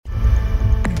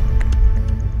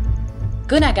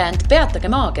Kõnekäänd Peatage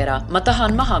maakera, ma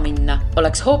tahan maha minna,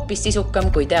 oleks hoopis sisukam,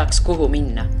 kui teaks, kuhu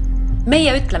minna.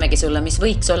 Meie ütlemegi sulle, mis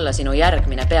võiks olla sinu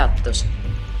järgmine peatus.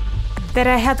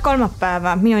 Tere, head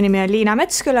kolmapäeva. Minu nimi on Liina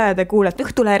Metsküla ja te kuulete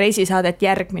Õhtulehe reisisaadet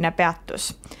Järgmine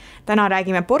peatus. Täna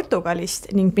räägime Portugalist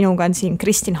ning minuga on siin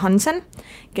Kristin Hansen,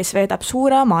 kes veedab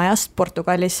Suurama ajast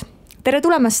Portugalis. Tere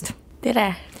tulemast!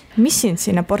 Tere! Mis sind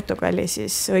sinna Portugali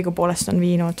siis õigupoolest on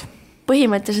viinud?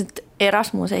 Põhimõtteliselt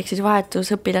Erasmus ehk siis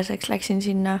vahetusõpilaseks läksin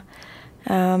sinna,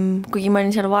 kuigi ma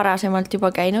olin seal varasemalt juba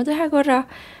käinud ühe korra.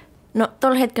 No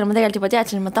tol hetkel ma tegelikult juba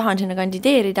teadsin, et ma tahan sinna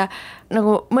kandideerida.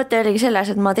 Nagu mõte oligi selles,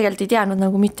 et ma tegelikult ei teadnud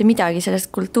nagu mitte midagi sellest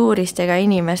kultuurist ega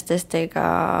inimestest ega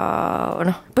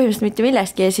põhimõtteliselt mitte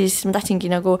millestki ja siis ma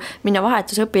tahtsingi nagu minna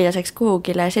vahetusõpilaseks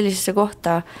kuhugile sellisesse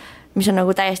kohta, mis on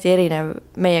nagu täiesti erinev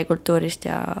meie kultuurist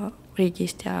ja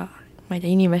riigist ja ma ei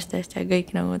tea, inimestest ja kõik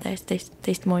nagu täiesti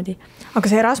teistmoodi. Aga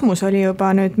see Erasmus oli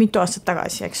juba nüüd mitu aastat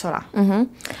tagasi, eks ole?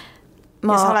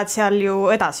 Ja sa oled seal ju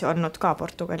edasi olnud ka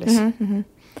Portugalis.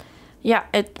 Ja,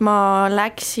 et ma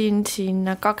läksin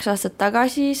sinna 2 aastat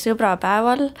tagasi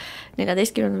sõbrapäeval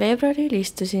 14. veebruaril,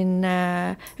 istusin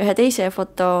ühe teise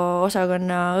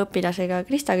fotoosakonna õpilasega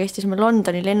Kristaga, istusime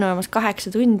Londoni lennujaamas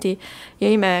 8 tundi,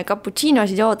 jõime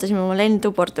cappuccinosid ja ootasime oma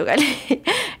lendu Portugali.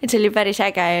 Et see oli päris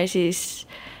äge ja siis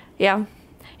ja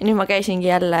nüüd ma käisingi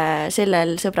jälle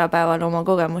sellel sõbrapäeval oma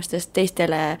kogemustest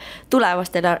teistele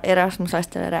tulevastele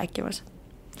Erasmuslastele rääkimas.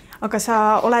 Aga sa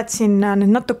oled sinna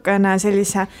nüüd natukene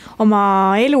sellise oma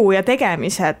elu ja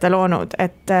tegemised loonud,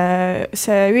 et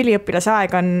see üliõpilase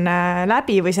aeg on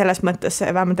läbi või selles mõttes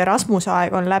vähemalt Erasmuse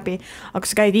aeg on läbi, aga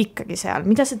sa käid ikkagi seal.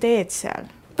 Mida sa teed seal?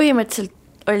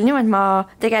 Põhimõtteliselt oli niimoodi, ma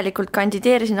tegelikult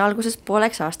kandideerisin alguses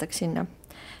 5 aastaks sinna.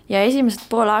 Ja esimesed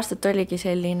 5 aastat oligi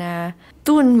selline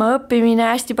tundma õppimine,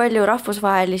 hästi palju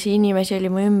rahvusvahelisi inimesi oli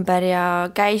mu ümber ja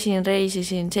käisin,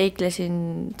 reisisin, seiklesin,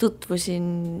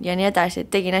 tutvusin ja nii edasi,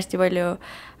 et tegin hästi palju,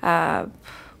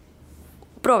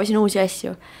 proovisin uusi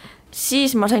asju.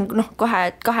 Siis ma sain kohe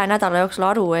 2 nädala jooksul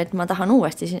aru, et ma tahan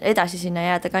uuesti edasi sinna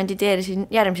jääda, kandideerisin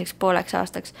järgmiseks 5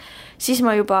 aastaks. Siis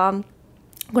ma juba,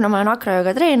 kuna ma olen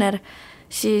akrajoga treener,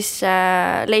 siis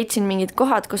leidsin mingid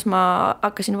kohad, kus ma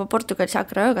hakkasin juba Portugalis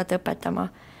akrajogat õpetama.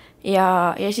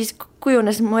 Ja siis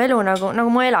kujunes mu elu nagu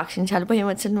ma elaksin seal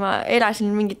põhimõtteliselt. Ma elasin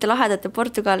mingite lahedate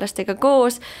portugallastega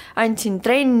koos, andsin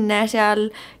trenne seal,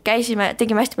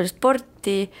 tegime hästi palju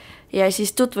sporti ja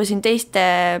siis tutvusin teiste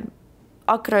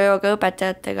akrajoga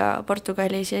õpetajatega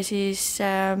Portugalis ja siis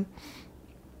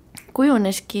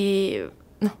kujuneski,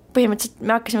 põhimõtteliselt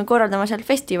me hakkasime korraldama seal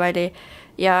festivali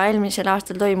ja eelmisel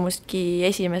aastal toimuski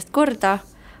esimest korda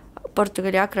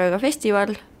Portugali akrajoga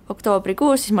festival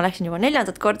oktoobrikuus, siis ma läksin juba 4.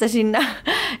 korda sinna.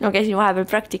 No käisin vahepeal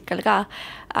praktikal ka,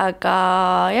 aga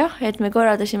jah, et me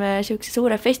korraldasime siukse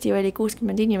suure festivali,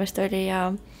 60 inimest oli ja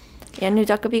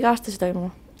nüüd hakkab iga aasta see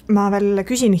toimuma. Ma veel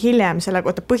küsin hiljem selle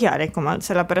kohta põhjalikumalt,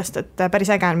 sellepärast, et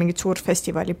päris äge on mingit suurt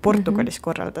festivali Portugalis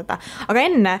korraldada. Aga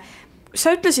enne,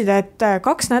 sa ütlesid, et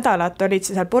 2 nädalat olid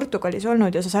sa seal Portugalis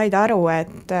olnud ja sa said aru,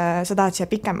 et sa tahad siia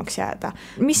pikemaks jääda.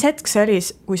 Mis hetk see oli,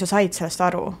 kui sa said sellest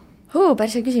aru?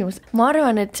 Päris hea küsimus. Ma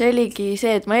arvan, et see oligi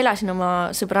see, et ma elasin oma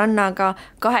sõbrannaga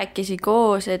 2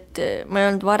 koos, et ma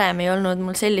ei olnud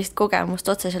mul sellist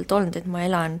kogemust otseselt olnud, et ma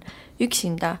elan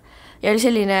üksinda. Ja oli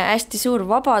selline hästi suur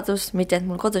vabadus, mitte et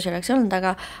mul kodus ei oleks olnud,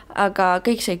 aga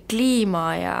kõik see kliima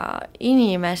ja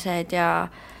inimesed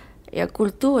ja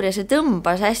kultuur ja see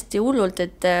tõmbas hästi hullult,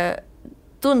 et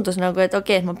tundus nagu, et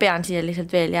okei, et ma pean siia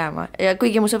lihtsalt veel jääma. Ja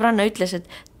kuigi mu sõbranna ütles, et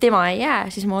tema ei jää,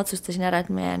 siis ma otsustasin ära,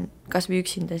 et ma jään kas või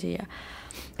üksinda siia.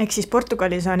 Ehk siis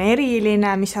Portugalis on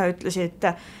eriline, mis sa ütlesid,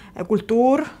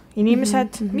 kultuur,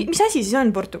 inimesed. Mis asi siis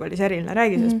on Portugalis eriline?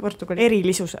 Räägi sellest Portugali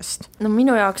erilisusest. No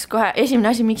minu jaoks kohe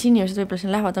esimene asi, miks inimesed võib-olla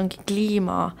siin lähevad, ongi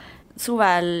kliima.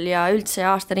 Suvel ja üldse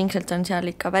aastaringselt on seal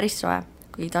ikka päris soe,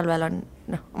 kui talvel on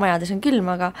majades on külm,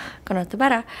 aga kannatab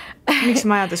ära. Miks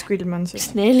majades külm on siis?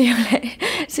 Neil ei ole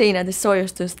seinades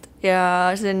soojustust ja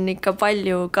see on ikka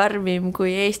palju karmim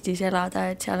kui Eestis elada,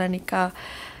 et seal on ikka,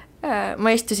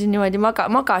 ma istusin niimoodi,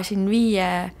 magasin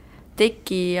 5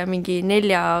 teki ja mingi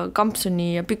 4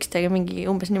 kampsuni ja pükstega mingi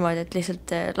umbes niimoodi, et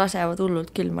lihtsalt lasevad hullult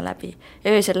külma läbi.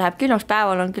 Ja öösel läheb külmaks,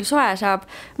 päeval on küll soe, saab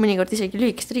mõnikord isegi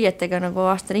lühikest riietega nagu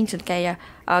aastaringselt käia,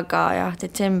 aga jah,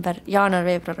 detsember, jaanuar,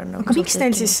 veebruar on nagu. Aga miks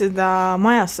teil siis seda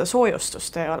majast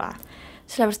soojustust ei ole?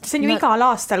 Sellepärast, see on ju igal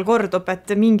aastal kordub,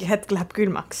 et mingi hetk läheb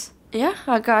külmaks. Jah,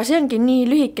 aga see ongi nii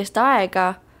lühikest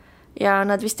aega ja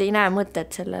nad vist ei näe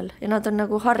mõtet sellel ja nad on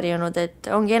nagu harjunud, et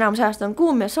ongi enamus ajast on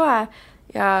kuum ja soe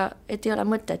ja et ei ole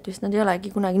mõtet, vist nad ei olegi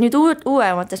kunagi. Nüüd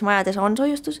uuemates majades on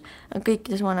soojustus, aga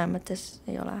kõikides vanemates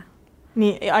ei ole.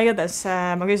 nii, igatahes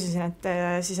ma küsisin, et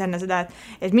siis enne seda,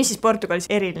 et mis siis Portugalis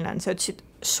eriline on, sa ütlesid,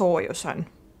 soojus on.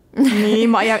 Nii,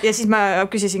 ja siis ma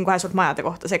küsisin kohe sult majade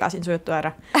kohta, segasin su jutu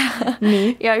ära.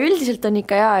 Nii. Ja üldiselt on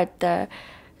ikka et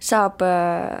saab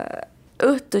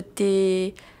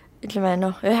õhtuti, ütleme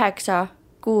 9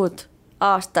 kuud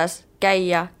aastas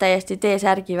käia täiesti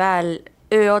T-särgi väel,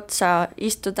 öö otsa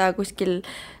istuda kuskil,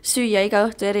 süüa iga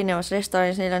õhtu erinevas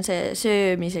restoranis, neil on see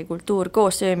söömise kultuur,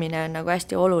 koos söömine on nagu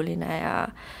hästi oluline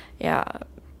ja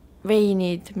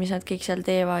veinid, mis nad kõik seal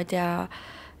teevad ja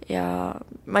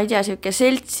ma ei tea, siuke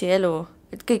seltsi elu,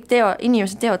 et kõik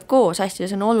inimesed teevad koos hästi ja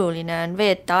see on oluline, on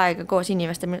veeta aega koos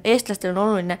inimestel, eestlastel on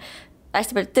oluline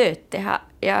hästi palju tööd teha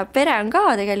ja pere on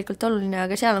ka tegelikult oluline,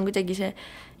 aga seal on kuidagi see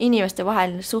inimeste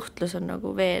vaheline suhtlus on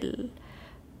nagu veel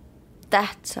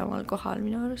tähtsamal kohal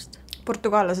minu arust.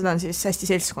 Portugaallased on siis hästi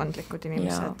seltskondlikud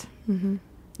inimesed.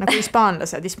 Nagu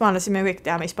hispaanlasi me kõik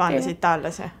teame, hispaanlasi,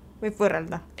 itaallasi, võib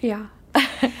võrrelda. Jaa.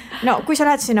 No, kui sa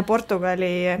lähed sinna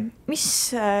Portugali, mis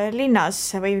linnas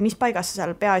või mis paigas sa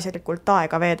seal peaasjalikult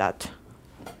aega veedad?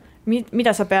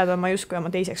 Mida sa pead oma justkui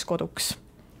oma teiseks koduks?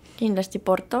 Kindlasti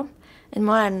Porto, et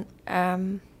ma olen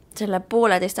selle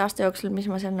 1,5 aasta jooksul,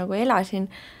 mis ma seal nagu elasin,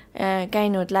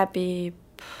 käinud läbi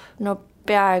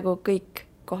peaaegu kõik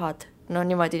kohad,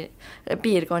 niimoodi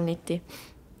piirkonniti.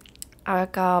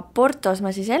 Aga Portos ma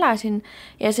siis elasin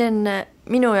ja see on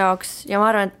minu jaoks, ja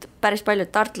ma arvan, et päris paljud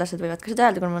tartlased võivad ka seda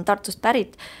öelda, kuna ma olen Tartust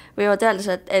pärit, võivad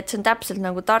öelda, et see on täpselt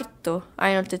nagu Tartu,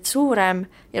 ainult et suurem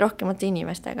ja rohkemate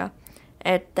inimestega.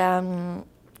 Et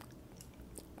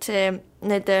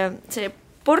see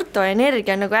Porto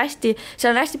energia on nagu hästi,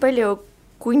 seal on hästi palju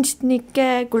kunstnikke,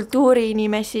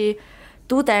 kultuuriinimesi,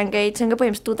 tudengeid, see on ka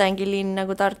põhimõtteliselt tudengilinn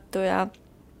nagu Tartu ja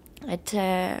et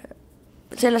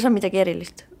selles on midagi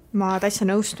erilist. Ma täitsa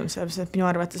nõustun selles, et minu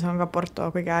arvates on ka Porto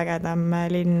kõige ägedam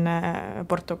linn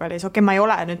Portugalis. Okei, ma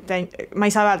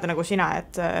ei saa öelda nagu sina,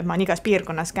 et ma olen igas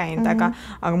piirkonnas käinud,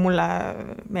 aga mulle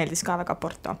meeldis ka väga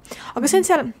Porto. Aga see on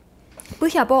seal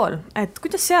põhja pool, et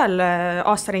kuidas seal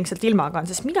aastaringselt ilmaga on,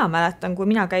 sest mina mäletan,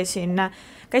 kui mina käisin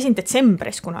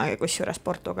detsembris kunagi kusjuures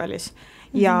Portugalis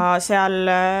ja seal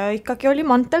ikkagi oli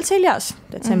mantel seljas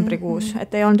detsembrikuus,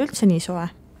 et ei olnud üldse nii soe.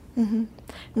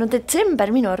 No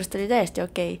detsember minu arust oli täiesti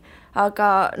okei, aga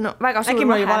väga suur äkki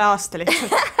mul oli vale aasta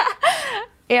lihtsalt.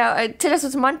 Ja selles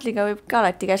suhtes mantliga võib ka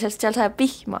alati ka, sest seal sajab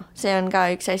vihma, see on ka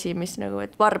üks asi, mis nagu,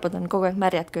 et varbad on kogu aeg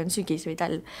märjad, kui on sügis või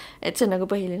talv, et see on nagu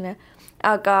põhiline.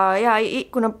 Aga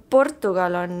kuna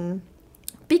Portugal on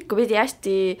pikkupidi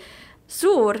hästi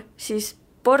suur, siis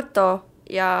Porto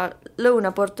ja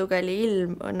Lõuna-Portugali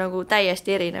ilm on nagu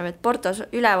täiesti erinev, et Portos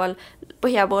üleval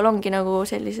põhja pool ongi nagu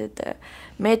sellised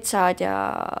metsad ja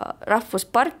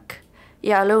rahvuspark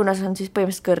ja lõunas on siis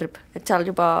põhimõtteliselt kõrb, et seal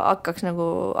juba hakkaks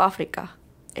nagu Aafrika,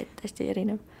 et hästi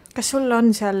erinev. Kas sul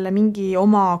on seal mingi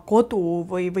oma kodu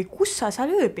või kus sa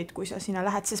seal ööbid, kui sa sinna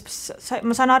lähed, sest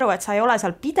ma saan aru, et sa ei ole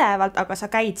seal pidevalt, aga sa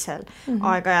käid seal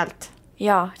aeg-ajalt.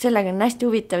 Jaa, sellega on hästi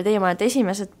huvitav teema, et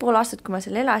esimesed 5 aastat, kui ma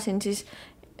seal elasin, siis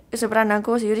sõbranna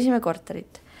koos ürisime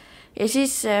korterit. Ja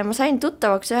siis ma sain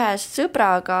tuttavaks ühe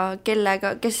sõbraga, kel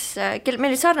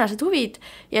meil oli sarnased huvid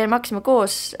ja me hakkasime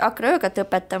koos akrajoogat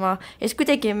õpetama ja siis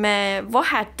kuidagi me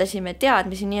vahetasime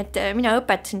teadmisi, nii et mina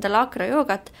õpetasin talle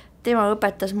akrajoogat, tema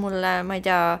õpetas mulle, ma ei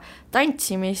tea,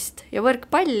 tantsimist ja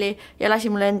võrkpalli ja lasi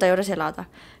mulle enda juures elada.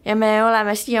 Ja me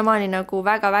oleme siiamaani nagu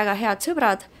väga-väga head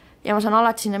sõbrad ja ma saan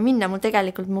alati sinna minna, mul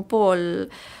tegelikult mu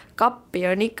pool kappi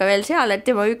on ikka veel seal, et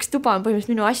tema üks tuba on põhimõtteliselt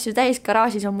minu asju täis,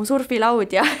 garaažis on mu surfilaud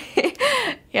ja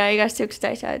igast siuksed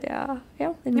asjad ja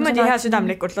niimoodi hea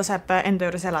südamlikult laseb enda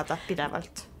juures elada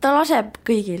pidevalt. Ta laseb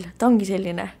kõigil, ta ongi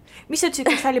selline. Mis sa ütlesid,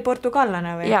 kas ta oli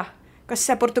portugallane või? Jah. Kas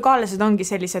portugaallased ongi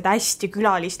sellised hästi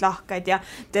külalist-lahked ja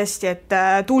tõesti, et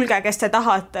tulge, kes te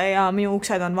tahate ja minu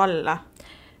uksed on valla?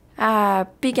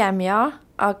 Pigem jaa,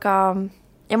 aga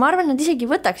ja ma arvan, et nad isegi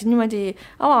võtaksid niimoodi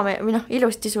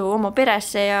ilusti su oma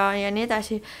peresse ja nii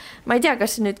edasi. Ma ei tea,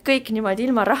 kas nüüd kõik niimoodi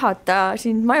ilma rahata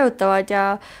sind majutavad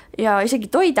ja isegi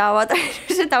toidavad,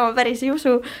 seda ma päris ei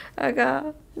usu,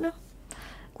 aga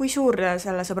Kui suur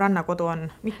selle sõbranna kodu on?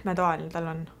 Mitmetoaline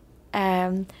tal on?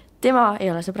 Tema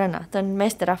ei ole sõbranna, ta on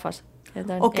meesterahvas.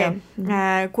 Okei.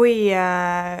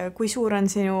 Kui suur on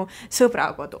sinu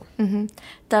sõbra kodu?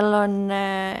 Tal on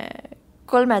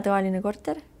 3-toaline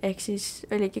korter, ehk siis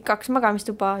oligi 2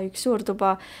 magamistuba, 1 suur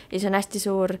tuba ja see on hästi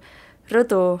suur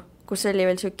rõdu, kus oli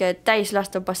veel siuke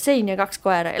täislastav bassein ja 2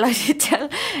 koera elasid seal.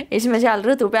 Ja siis me seal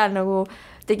rõdu peal nagu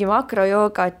tegime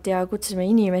akrojoogat ja kutsusime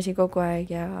inimesi kogu aeg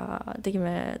ja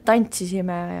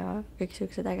tantsisime ja kõik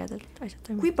siuksed ägedad asjad.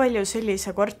 Kui palju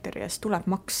sellise korteri eest tuleb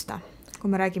maksta,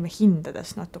 kui me räägime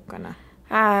hindadest natukene?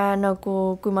 Nagu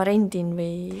kui ma rendin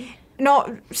või? No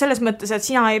selles mõttes, et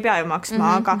sina ei pea ju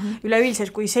maksma, aga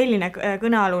üleüldiselt, kui selline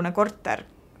kõnealune korter,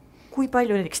 kui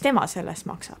palju näiteks tema sellest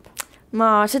maksab?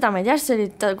 Seda ma ei tea, see oli,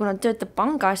 kuna ta töötab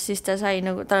pangas, siis ta sai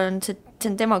nagu, see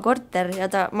on tema korter ja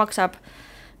ta maksab,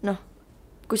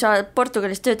 kui sa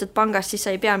Portugalis töötad pangas, siis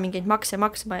sa ei pea mingeid makse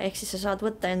maksma, ehk siis sa saad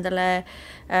võtta endale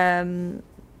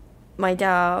ma ei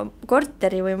tea,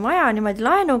 korteri või maja niimoodi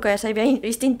laenuga ja sa ei pea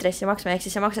vist intressi maksma, ehk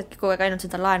siis sa maksadki kogu aeg ainult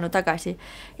seda laenu tagasi.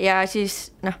 Ja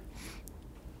siis,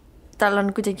 tal on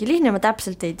kuidagi lihtne, ma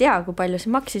täpselt ei tea, kui palju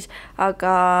see maksis,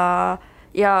 aga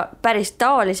ja päris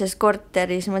tavalises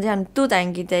korteris, ma tean,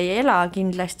 tudengid ei ela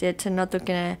kindlasti, et see on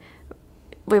natukene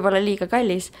võib-olla liiga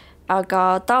kallis,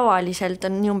 aga tavaliselt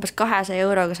on nii umbes 200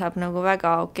 euroga saab nagu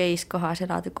väga okeis kohas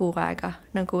elada kuu aega,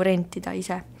 nagu rentida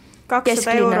ise.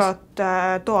 200 eurot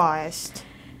toa eest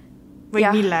või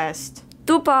mille eest?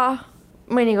 Tuba,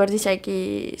 mõnikord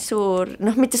isegi suur,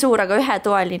 mitte suur, aga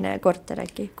ühetoaline korter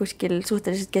äkki kuskil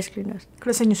suhteliselt kesklinnas.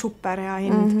 Kuule, see on ju super hea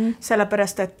hind,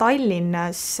 sellepärast, et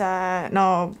Tallinnas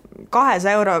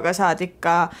 200 euroga saad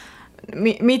ikka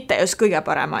mitte just kõige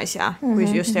parema asja, kui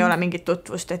just ei ole mingit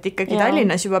tutvust, et ikkagi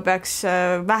Tallinnas juba peaks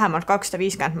vähemalt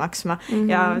 250 maksma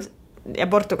ja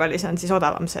Portugalis on siis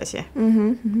odavam see asi.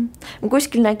 Ma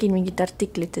kuskil nägin mingit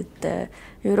artiklit, et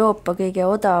Euroopa kõige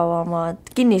odavamad,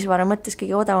 kinnisvara mõttes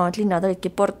kõige odavamad linnad olidki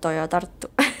Porto ja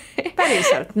Tartu.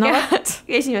 Päriselt, no võt.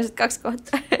 Esimesed 2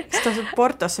 kohta. Kas tasub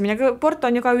Portosse minna? Porto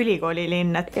on ju ka ülikooli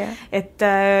linn, et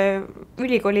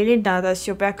ülikooli linnades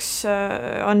ju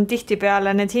on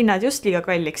tihtipeale need hinnad just liiga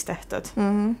kalliks tehtud.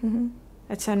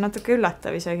 Et see on natuke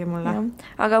üllatav isegi mulle.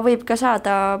 Aga võib ka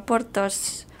saada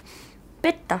Portos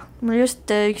petta. Mul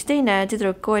just üks teine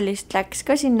tüdruk koolist läks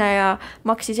ka sinna ja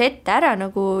maksis ette ära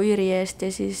nagu üüri eest ja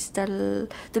siis tal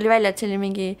tuli välja, et see oli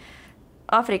mingi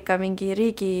Aafrika mingi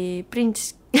riigi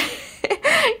prints,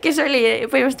 kes oli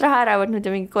põhimõtteliselt raha ära võtnud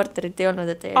ja mingi korterit ei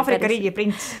olnud. Aafrika riigi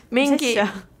prints? Mingi,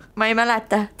 ma ei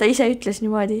mäleta, ta ise ütles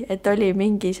niimoodi, et oli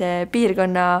mingi see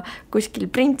piirkonna kuskil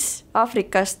prints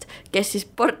Aafrikast, kes siis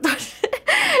Portos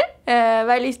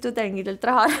välistudengidelt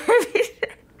raha röövis.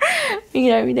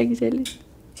 Midagi sellist.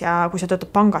 Ja kui sa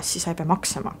töötad pangas, siis sa ei pea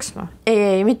makse maksma?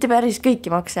 Ei, mitte päris kõiki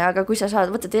makse, aga kui sa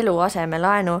võtad eluaseme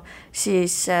laenu,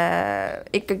 siis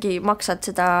ikkagi maksad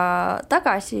seda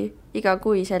tagasi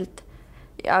igakuiselt,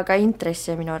 aga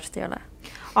intressi minu arust ei ole.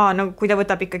 No kui ta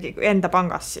võtab ikkagi enda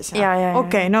pangas siis?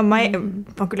 Okei, no ma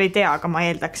küll ei tea, aga ma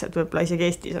eeldaks, et võib-olla isegi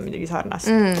Eestis on midagi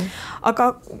sarnast.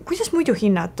 Aga kuidas muidu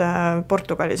hinnad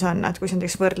Portugalis on, et kui sa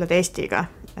näiteks võrdled Eestiga?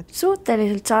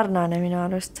 Suhteliselt sarnane minu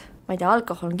arust. Ma ei tea,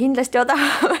 alkohol on kindlasti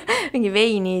odavam, mingi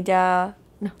veinid ja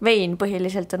vein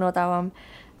põhiliselt on odavam.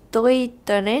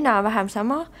 Toit on vähem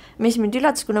sama, mis mind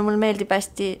üllatus, kuna mul meeldib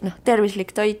hästi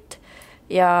tervislik toit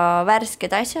ja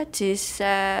värsked asjad, siis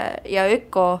ja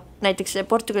öko, näiteks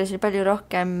Portugalis oli palju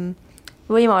rohkem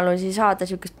võimalusi saada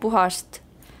niisugust puhast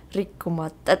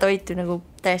rikkumata toitu nagu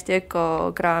täiesti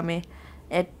ökokraami.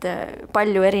 Et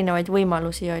palju erinevaid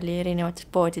võimalusi oli erinevates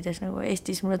poodides, nagu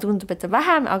Eestis mulle tundub, et on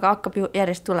vähem, aga hakkab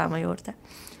järjest tulema juurde.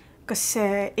 Kas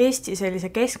Eesti sellise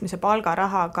keskmise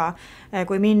palgarahaga,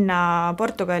 kui minna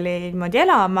Portugali niimoodi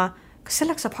elama, kas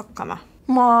selleks saab hakkama?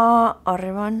 Ma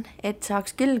arvan, et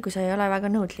saaks küll, kui sa ei ole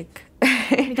väga nõudlik.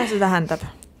 Mida see tähendab?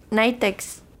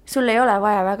 Näiteks sul ei ole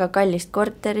vaja väga kallist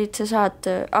korterit, sa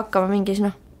saad hakkama mingis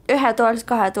ühetoalises,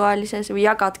 kahetoalises või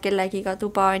jagad kellegiga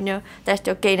tuba on ju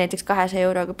täiesti okei, näiteks 200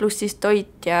 euroga pluss siis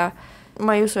toit ja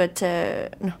ma ei usu, et see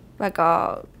väga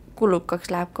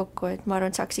kulukaks läheb kokku, et ma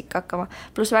arvan, et saaks ikka hakkama.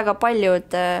 Pluss väga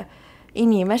paljud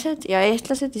inimesed ja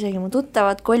eestlased, isegi mu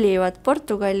tuttavad, kolivad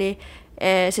Portugali,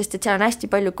 sest et seal on hästi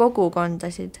palju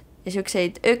kogukondasid ja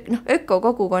siukseid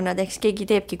ökokogukonnad, ehk siis keegi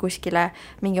teebki kuskile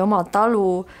mingi oma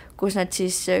talu, kus nad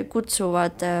siis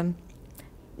kutsuvad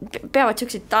peavad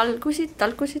siukseid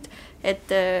talkusid,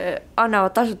 et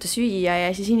annavad tasuta süüa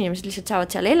ja siis inimesed lihtsalt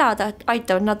saavad seal elada,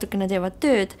 aitavad natukene, teevad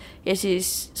tööd ja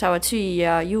siis saavad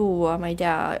süüa, juua, ma ei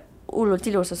tea, hullult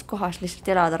ilusas kohas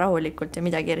lihtsalt elada rahulikult ja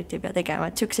midagi eriti ei pea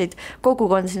tegema, et siukseid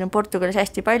kogukondasid on Portugalis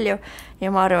hästi palju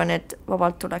ja ma arvan, et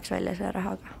vabalt tuleks välja selle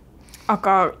rahaga.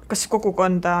 Aga kas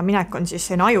kogukonda minek on siis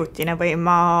ajutine või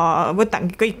ma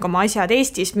võtangi kõik oma asjad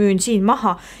Eestis, müün siin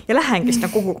maha ja lähengi sinna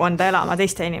kogukonda elama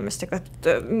teiste inimestega, et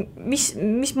mis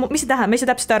see tähendab, ma ei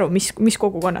saa täpselt aru, mis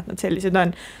kogukonnad nad sellised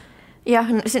on? Jah,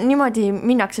 niimoodi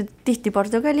minnakse tihti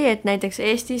Portugali, et näiteks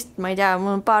Eestist, ma ei tea,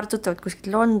 mul on paar tuttavat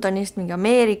kuskilt Londonist, mingi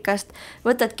Ameerikast,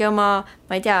 võtadki oma,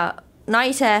 ma ei tea,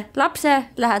 naise, lapse,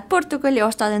 lähed Portugali,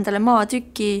 ostad endale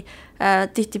maatüki,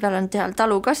 tihtipeale on seal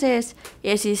talu ka sees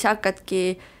ja siis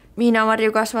hakkadki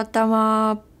viinamarju kasvatama,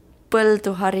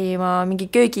 põldu harima, mingi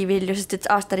köögivilju, sest et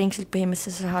aastaringselt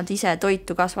põhimõtteliselt sa saad ise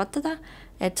toitu kasvatada,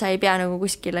 et sa ei pea nagu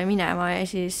kuskile minema ja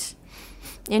siis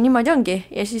ja niimoodi ongi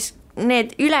ja siis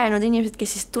need ülejäänud inimesed,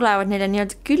 kes siis tulevad neile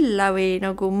nii-öelda külla või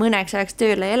nagu mõneks ajaks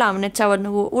tööle elama, need saavad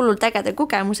nagu hullult ägeda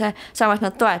kogemuse, samas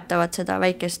nad toetavad seda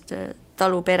väikest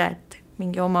taluperet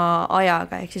mingi oma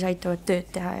ajaga, ehk siis aitavad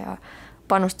tööd teha ja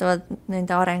panustavad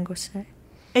nende arengusse.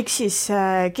 Ehk siis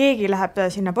keegi läheb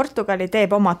sinna Portugali,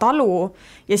 teeb oma talu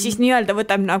ja siis nii-öelda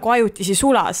võtab nagu ajutisi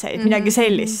sulaseid, midagi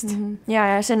sellist.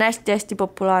 Ja see on hästi-hästi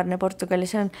populaarne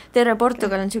Portugalis, terve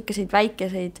Portugal on selliseid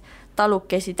väikeseid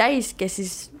talukesi täis, kes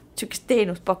siis sellist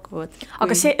teenust pakuvad.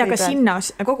 Aga sinna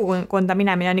kogukonda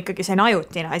minemine on ikkagi see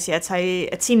ajutine asi,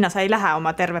 et sinna sa ei lähe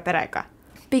oma terve perega?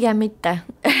 Pigem mitte.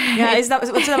 Ja seda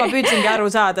ma püüdsingi aru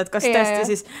saada, et kas tõesti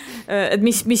siis, et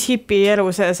mis hipi elu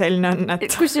see selline on?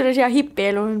 Kusjuures hipi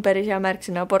elu on päris hea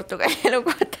märksõna Portugali elu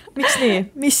kohta. Miks nii?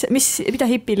 Mida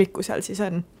hipilikku seal siis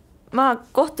on? Ma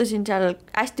kohtusin seal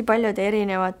hästi paljude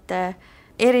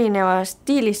erineva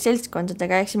stiilis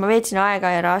seltskondadega, ehk siis ma veetsin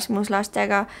aega Erasmus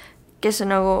lastega, kes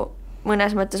on nagu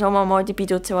mõnes mõttes omamoodi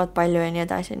pidutsevad palju ja nii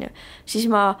edasi. Siis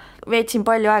ma veetsin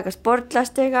palju aega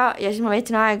sportlastega ja siis ma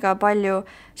veetsin aega palju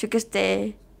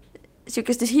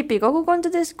sükestes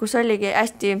hipikogukondades, kus oligi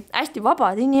hästi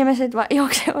vabad inimesed,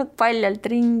 jooksevad paljalt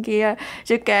ringi ja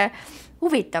süke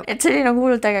huvitav. Et see oli nagu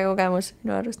hullult äge kogemus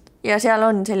minu arust. Ja seal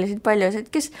on selliseid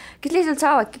paljusid, kes lihtsalt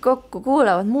saavadki kokku,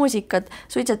 kuulavad muusikat,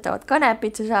 suitsetavad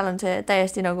kanepit ja seal on see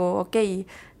täiesti nagu okei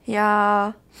ja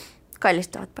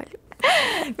kallistavad palju.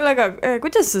 Kuule, aga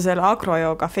kuidas sa selle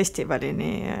agrojooga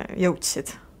festivalini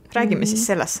jõudsid? Räägime siis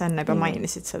sellest, sa enne juba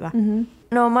mainisid seda.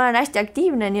 No ma olen hästi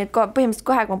aktiivne, nii et põhimõtteliselt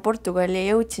kohe, kui ma Portugali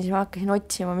jõudsin, siis ma hakkasin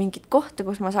otsima mingit kohta,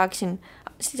 kus ma saaksin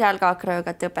seal ka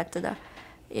agrojoogat õpetada.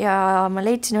 Ja ma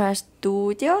leidsin ühe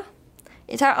stuudio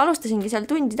ja alustasingi seal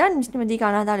tundide andmist niimoodi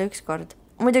iga nädal üks kord.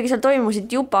 Muidugi seal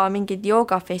toimusid juba mingid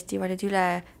joogafestivalid,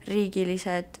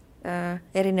 üleriigilised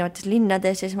erinevates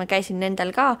linnades ja siis ma käisin nendel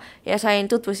ka ja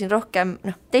tutvusin rohkem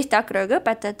teiste agrojooga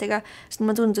õpetajatega, sest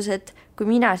ma tundus, et kui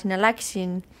mina sinna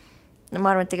läksin,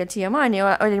 ma arvan, et tegelikult siiamaani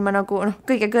olin ma nagu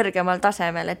kõige kõrgemal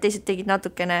tasemel, et teised tegid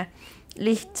natukene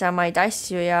lihtsamaid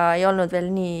asju ja ei olnud veel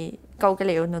nii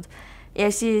kaugele jõudnud. Ja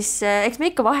siis eks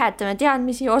me ikka vahetame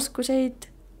teadmisi, oskuseid,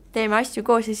 teeme asju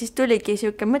koos ja siis tuligi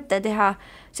siuke mõte teha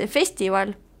see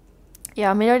festival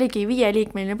ja meil oligi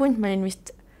 5-liikmeline punt, ma olin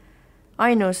vist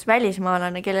ainus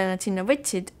välismaalane, kelle nad sinna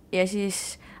võtsid ja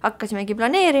siis hakkasimegi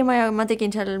planeerima ja ma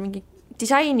tegin seal mingi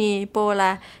disaini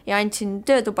poole ja andsin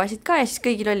töötubasid ka ja siis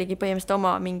kõigil oligi põhimõtteliselt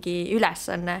oma mingi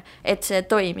ülesanne, et see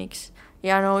toimiks.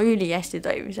 Ja üli hästi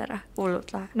toimis ära,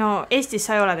 hullult lahe. No Eestis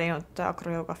sa ei ole teinud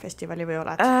agrojooga festivali või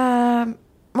oled?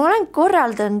 Ma olen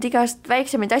korraldanud igast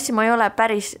väiksemaid asju, ma ei ole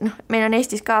päris, meil on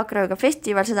Eestis ka agrojooga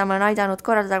festival, seda ma olen aidanud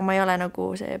korraldada, aga ma ei ole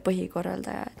nagu see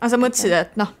põhikorraldaja. Aga sa mõtlesid,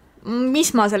 et mis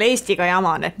ma selle Eestiga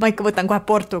jaman, et ma ikka võtan kohe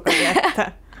Portugali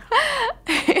ette?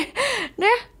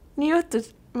 Nojah, nii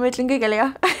juhtus. Ma ütlen kõigele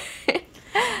jah.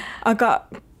 Aga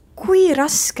kui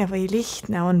raske või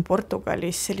lihtne on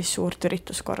Portugalis sellist suurt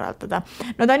üritust korraldada?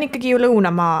 No ta on ikkagi ju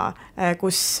lõunamaa,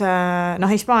 kus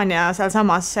Hispaania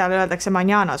sealsamas, seal öeldakse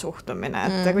mañana suhtumine,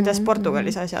 et kuidas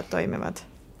Portugalis asjad toimivad?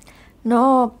 No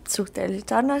suhteliselt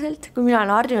sarnaselt, kui mina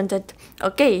olen harjunud, et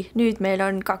okei, nüüd meil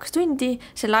on 2 tundi,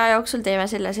 selle aja jooksul teeme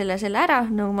selle ära,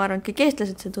 ma arvan, et kõik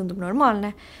eestlased, see tundub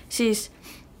normaalne, siis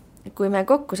kui me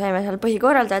kokku saime seal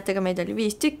põhikorraldajatega, meid oli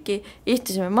 5 tükki,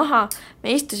 istusime maha,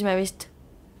 me istusime vist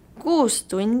 6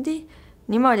 tundi,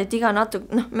 niimoodi, et iga me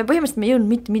põhimõtteliselt me ei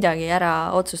jõudnud mitte midagi ära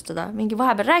otsustada. Mingi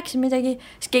vahepeal rääkisime midagi,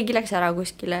 siis keegi läks ära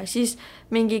kuskile, siis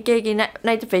keegi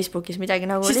näitab Facebookis midagi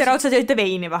nagu... Siis te raudselt jõite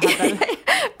veini vahepeal.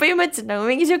 Põhimõtteliselt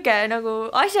mingi siuke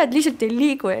asjad lihtsalt ei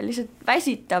liigu ja lihtsalt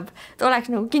väsitab. Et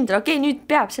oleks kindel, okei, nüüd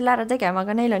peab selle ära tegema,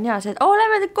 aga neil on hea see, et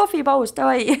lähme kohvipaus,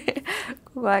 tavai.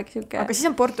 Kogu aeg siuke. Aga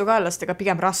siis on portugaallastega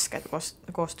pigem raske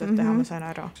koostööd teha, ma sain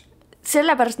aru.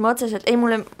 Sellepärast ma otseselt,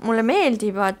 mulle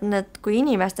meeldivad need, kui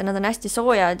inimeste, nad on hästi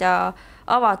soojad ja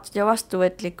avatud ja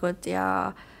vastuvõtlikud ja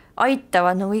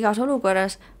aitavad igas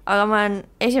olukorras, aga ma olen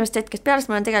esimest hetkest peale,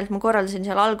 ma korraldasin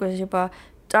seal alguses juba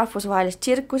rahvusvahelist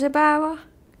tsirkusepäeva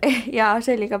ja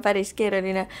see oli ka päris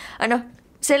keeruline. Aga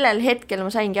sellel hetkel ma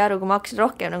saingi aru, kui ma hakkasin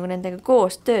rohkem nendega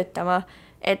koos töötama,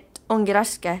 et ongi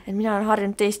raske, et mina olen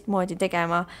harjunud teistmoodi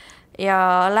tegema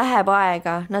ja läheb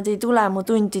aega, nad ei tule mu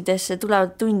tundidesse,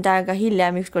 tulevad tund aega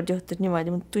hiljem, ükskord juhtus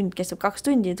niimoodi, mu tund kestab 2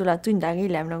 tundi ja tulevad tund aega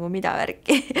hiljem, mida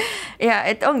värki. Ja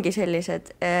et ongi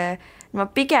sellised, ma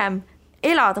pigem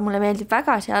elada mulle meeldib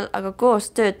väga seal, aga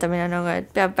koos töötamine et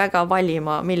peab väga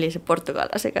valima, millise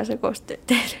portugallasega sa koos tööd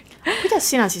teed. Kuidas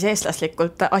sina siis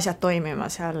eestlaslikult asjad toimima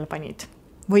seal panid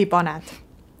või paned?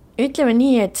 ütleme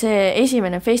nii, et see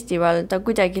esimene festival, ta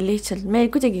kuidagi lihtsalt, meil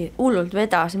kuidagi hullult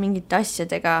vedas mingite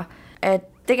asjadega, et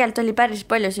tegelikult oli päris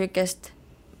palju sükest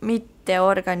mitte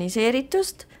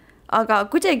organiseeritust, aga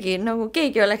kuidagi nagu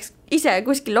keegi oleks ise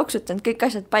kuskil loksutanud kõik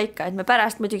asjad paika, et me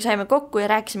pärast muidugi saime kokku ja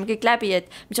rääkisime kõik läbi,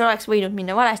 et mis oleks võinud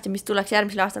minna valesti, mis tuleks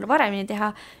järgmisel aastal paremini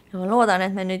teha ja ma loodan,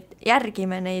 et me nüüd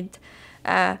järgime neid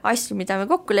asju, mida me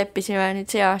kokku leppisime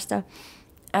nüüd see aasta.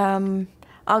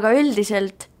 Aga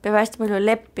üldiselt peab hästi palju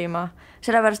leppima,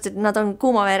 sellepärast, et nad on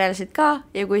kuumaverelised ka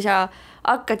ja kui sa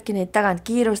hakkadki neid tagant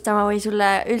kiirustama või sulle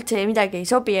üldse midagi ei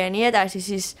sobi ja nii edasi,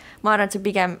 siis ma arvan, et sa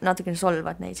pigem natukene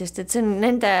solvad neid, sest et see on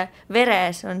nende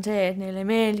veres on see, et neile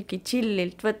meeldibki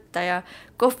chillilt võtta ja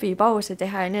kohvipause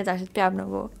teha ja nii edasi, et peab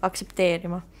nagu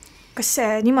aktsepteerima. Kas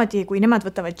niimoodi, kui nemad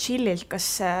võtavad chillilt,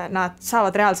 kas nad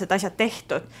saavad reaalsed asjad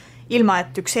tehtud, ilma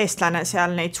et üks eestlane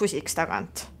seal neid susiks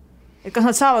tagant? Et kas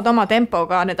nad saavad oma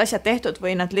tempoga need asjad tehtud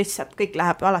või nad lihtsalt kõik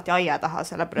läheb alati aia taha,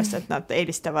 sellepärast et nad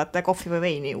eelistavad kohvi või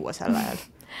veini juua sel ajal?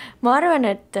 Ma arvan,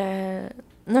 et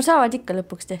no saavad ikka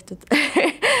lõpuks tehtud.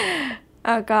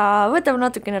 Aga võtab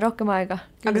natukene rohkem aega.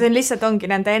 Aga see lihtsalt ongi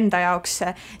nende enda jaoks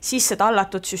sisse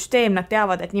tallatud süsteem, nad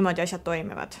teavad, et niimoodi asjad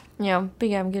toimivad. Jah,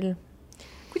 pigem küll.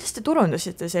 Kuidas te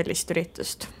turundasite sellist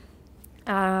üritust?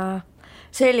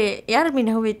 See oli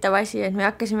järgmine huvitav asi, et me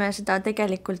hakkasime seda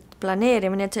tegelikult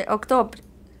planeerima, nii et see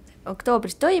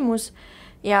oktoobris toimus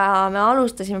ja me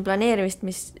alustasime planeerimist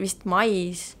vist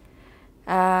mais.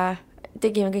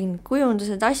 Tegime kõik need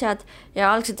kujundused, asjad ja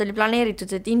algselt oli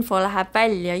planeeritud, et info läheb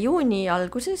välja juuni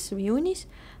alguses või juunis,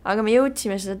 aga me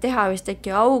jõudsime seda teha vist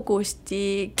äkki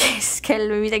augusti keskel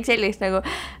või midagi sellist nagu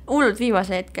hullult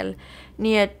viimasel hetkel.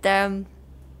 Nii et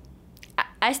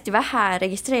hästi vähe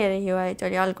registreerijaid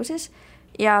oli alguses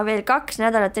ja veel 2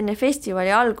 nädalat enne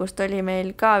festivali algust oli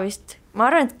meil ka vist, ma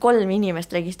arvan, et 3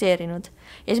 inimest registreerinud.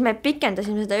 Ja siis me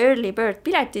pikendasime seda early bird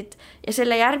piletit ja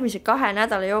selle järgmise 2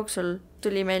 nädala jooksul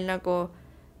tuli meil nagu,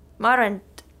 ma arvan,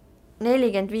 et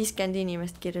 40-50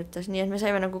 inimest kirjutas, nii et me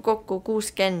saime nagu kokku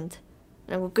 60,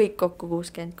 nagu kõik kokku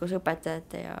 60 koos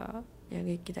õpetajate ja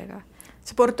kõikidega.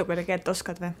 Sa portugali keelt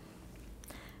oskad või?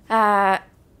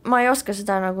 Ma ei oska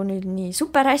seda nagu nüüd nii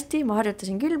super hästi, ma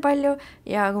harjutasin küll palju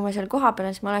ja kui ma seal koha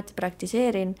peal, siis ma alati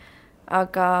praktiseerin,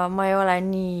 aga ma ei ole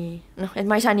nii, et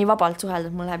ma ei saa nii vabalt suhelda,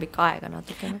 et mul läheb ikka aega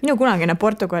natukene. Minu kunagine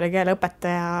portugali keele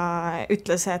õpetaja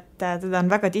ütles, et teda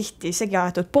on väga tihti segi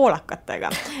aetud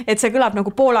poolakatega, et see kõlab nagu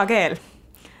poola keel.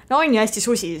 No on ju hästi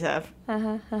susisev.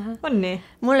 On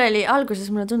nii? Alguses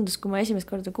mulle tundus, kui ma esimest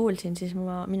korda kuulsin, siis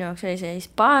minu jaoks oli see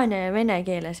hispaania ja vene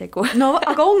keele segu. No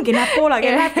aga ongi, näeb poola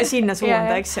keel, lähebki sinna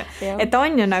suunda, eks ju. Et ta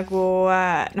on ju nagu,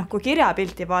 kui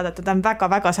kirjapilti vaadata, ta on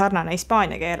väga-väga sarnane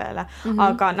hispaania keelele,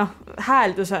 aga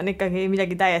hääldus on ikkagi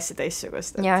midagi täiesti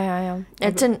teissugust. Ja.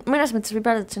 Et see on, mõnes mõttes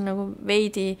võib öelda, et see on nagu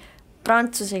veidi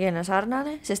prantsuse keelne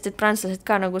sarnane, sest et prantslased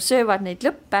ka nagu söövad neid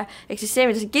lõppe, ehk siis see,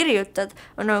 mida sa kirjutad,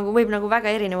 võib nagu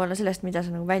väga erinev olla sellest, mida sa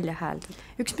nagu välja hääldad.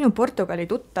 Üks minu Portugali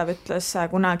tuttav ütles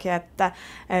kunagi,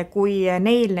 et kui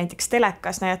neil näiteks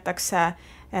telekas näidatakse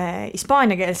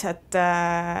hispaaniakeelset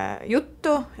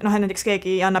juttu, näiteks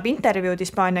keegi annab intervjuud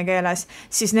hispaania keeles,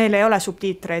 siis neil ei ole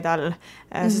subtiitreid all,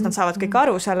 sest nad saavad kõik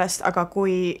aru sellest, aga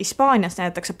kui Hispaanias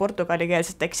näidatakse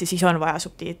portugalikeelset teksti, siis on vaja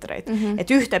subtiitreid.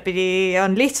 Et ühtepidi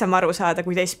on lihtsam aru saada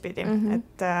kui teistpidi,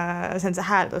 et see on see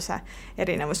häälduse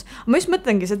erinevus. Ma just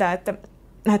mõtlengi seda,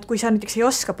 et kui sa näiteks ei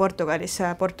oska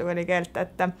portugali keelt,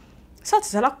 et saad sa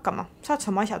seal hakkama, saad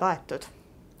sa oma asjad aetud?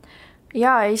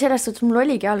 Jaa, ei, sellest suhtes mul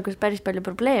oligi alguses päris palju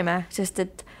probleeme, sest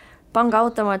et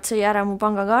pangaautomaat sõi ära mu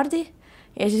pangakaardi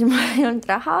ja siis mul ei olnud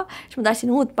raha, siis ma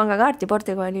tahtsin uut pangakaarti,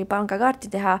 Portugali pangakaarti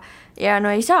teha ja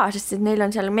no ei saa, sest et neil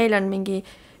on seal, meil on mingi,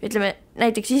 ütleme,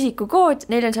 näiteks isikukood,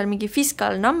 neil on seal mingi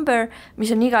fiscal number,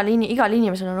 mis on igal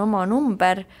inimesel on oma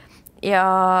number ja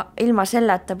ilma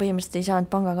selleta põhimõtteliselt ei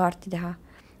saanud pangakaarti teha.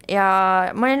 Ja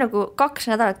ma olin nagu 2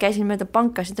 nädalat käisin mööda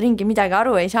pankasid ringi, midagi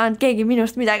aru ei saanud, keegi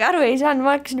minust midagi aru ei saanud,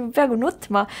 ma hakkasin peaaegu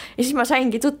nutma ja siis ma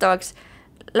saingi tuttavaks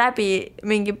läbi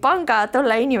mingi panga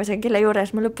tolle inimesega, kelle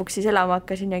juures ma lõpuks siis elama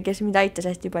hakkasin ja kes mind aitas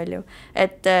hästi palju.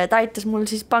 Et ta aitas mul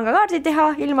siis pangakaardi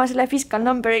teha ilma selle fiscal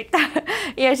number'ita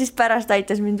ja siis pärast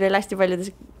aitas mind veel hästi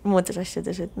paljudes muudes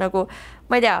asjades, et nagu,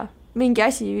 ma ei tea, mingi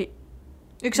asi...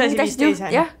 Üks asi vist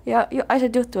teise. Jah, ja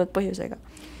asjad juhtuvad põhjusega.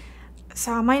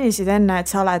 Sa mainisid enne, et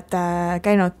sa oled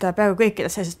käinud peaaegu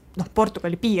kõikides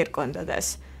Portugali piirkondades.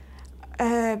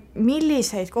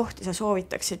 Milliseid kohti sa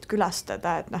soovitaksid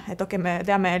külastada? Et okei, me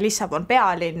teame Lissabon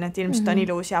pealinn, et ilmselt on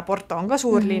ilus ja Porto on ka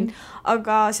suurlinn,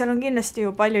 aga seal on kindlasti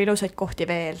ju palju ilusaid kohti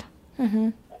veel.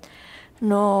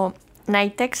 No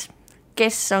näiteks,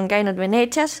 kes on käinud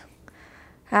Veneetsias,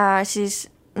 siis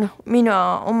minu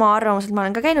oma arvamused, ma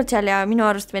olen ka käinud seal ja minu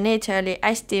arust Veneetsia oli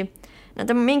hästi, no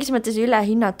ta on mingis mõttes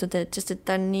ülehinnatud, et sest et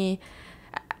ta on nii,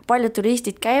 paljud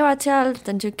turistid käivad seal,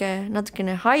 ta on siuke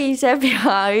natukene haiseb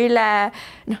ja üle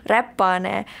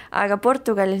räpane, aga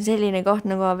Portugal on selline koht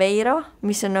nagu Aveiro,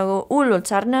 mis on nagu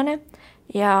hullult sarnane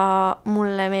ja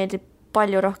mulle meeldib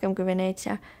palju rohkem kui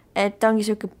Veneetsia, et ta ongi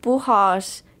siuke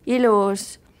puhas,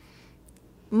 ilus,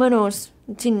 mõnus,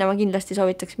 sinna ma kindlasti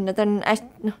soovitaks minna, ta on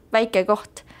hästi väike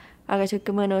koht, aga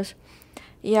siuke mõnus.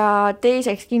 Ja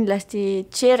teiseks kindlasti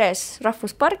Xeres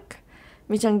rahvuspark,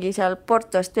 mis ongi seal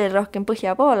Portost veel rohkem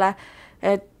põhja poole,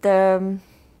 et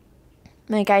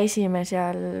me käisime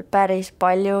seal päris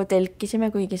palju,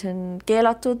 telkisime, kuigi see on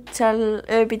keelatud seal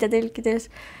ööbida telkides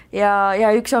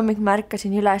ja üks hommik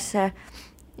märkasin üles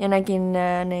ja nägin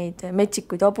neid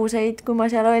metsikuid hobuseid, kui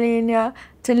ma seal olin ja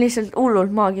see on lihtsalt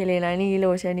hullult maagiline, nii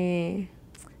ilus ja nii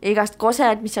igast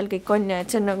kosed, mis seal kõik on ja et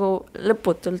see on nagu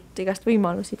lõputult igast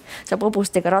võimalusi. Saab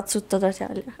hobustega ratsutada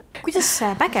seal. Kuidas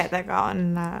mägedega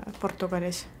on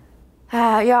Portugalis?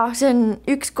 Jaa, see on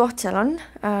üks koht seal on,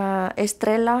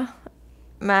 Estrella.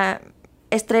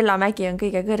 Estrella mägi on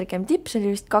kõige kõrgem tipp, see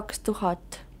oli vist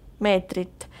 2000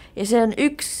 meetrit ja see on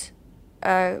üks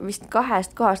vist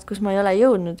 2 kohast, kus ma ei ole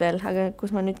jõudnud veel, aga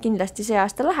kus ma nüüd kindlasti see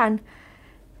aasta lähen,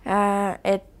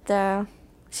 et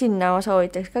sinna ma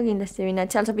soovitaks ka kindlasti minna,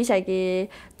 et seal saab isegi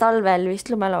talvel vist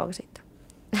lumelauaga sõita,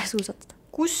 suusatada.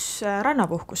 Kus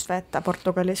rannapuhkust veeta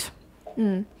Portugalis?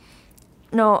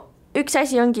 No üks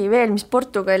asi ongi veel, mis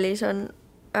Portugalis on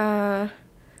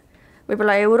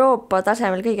võib-olla Euroopa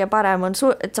tasemel kõige parem on,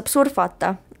 et saab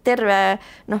surfata. Terve,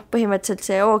 põhimõtteliselt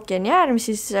see ookeani äär,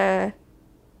 mis siis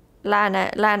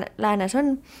läänes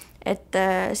on, et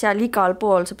seal igal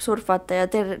pool saab surfata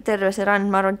ja terve see rand,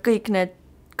 ma arvan,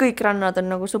 kõik rannad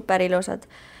on nagu super ilusad.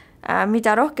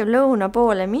 Mida rohkem lõuna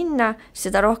poole minna,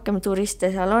 seda rohkem turiste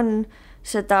seal on,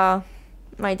 seda,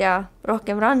 ma ei tea,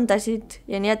 rohkem randasid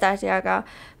ja nii edasi, aga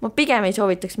ma pigem ei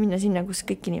soovitaks minna sinna, kus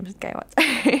kõik inimesed käivad.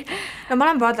 No ma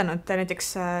olen vaadanud näiteks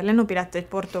lennupileteid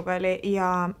Portugali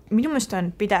ja minu mõist on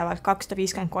pidevalt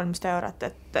 250-300 eurot,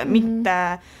 et mitte,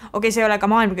 see ei ole ka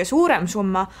maailma kõige suurem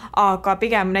summa, aga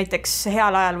pigem näiteks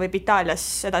heal ajal võib Itaalias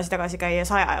edasi-tagasi käia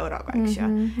 100 euroga, eks ju.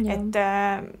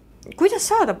 Et kuidas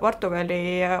saada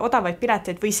Portugali odavaid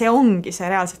pileteid või see ongi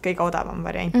see reaalselt kõige odavam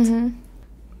variant?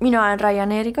 Mina olen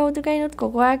Ryanairi kaudu käinud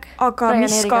kogu aeg. Aga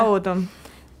mis kaudu?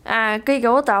 Kõige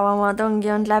odavamad ongi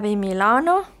olnud läbi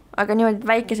Milano, aga niimoodi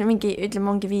väikese mingi,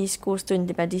 ütleme, ongi 5-6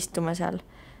 tundi pead istuma seal.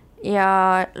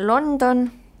 Ja London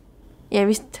ja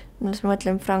vist, ma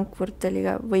mõtlen, Frankfurt oli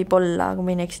ka võib-olla, kui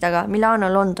ma ei eksida, aga Milano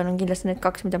ja London on kindlasti need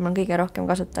 2, mida ma olen kõige rohkem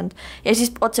kasutanud. Ja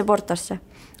siis otse Portosse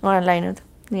olen läinud,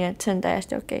 nii et see on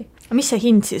täiesti okei. Mis see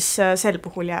hind siis sel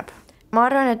puhul jääb? Ma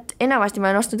arvan, et enamasti ma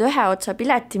olen ostnud ühe otsa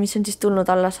pileti, mis on siis tulnud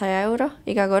alla 100 euro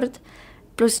iga kord.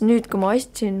 Plus nüüd, kui ma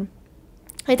ostsin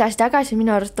edasi-tagasi,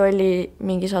 minu arust oli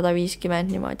mingi 150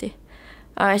 niimoodi.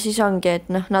 Siis ongi, et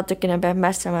natukene peab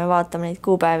mässama ja vaatama neid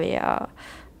kuupäevi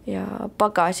ja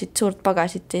pagasid, suurt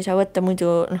pagasit ei saa võtta,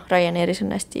 muidu Ryanairis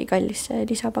on hästi kallis see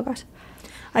lisapagas.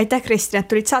 Aitäh, Kristin, et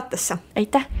tulid saatesse.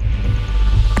 Aitäh!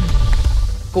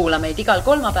 Kuula meid igal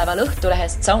kolmapäeval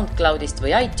Õhtulehest, SoundCloudist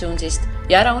või iTunesist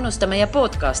ja ära unusta meie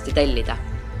podcasti tellida.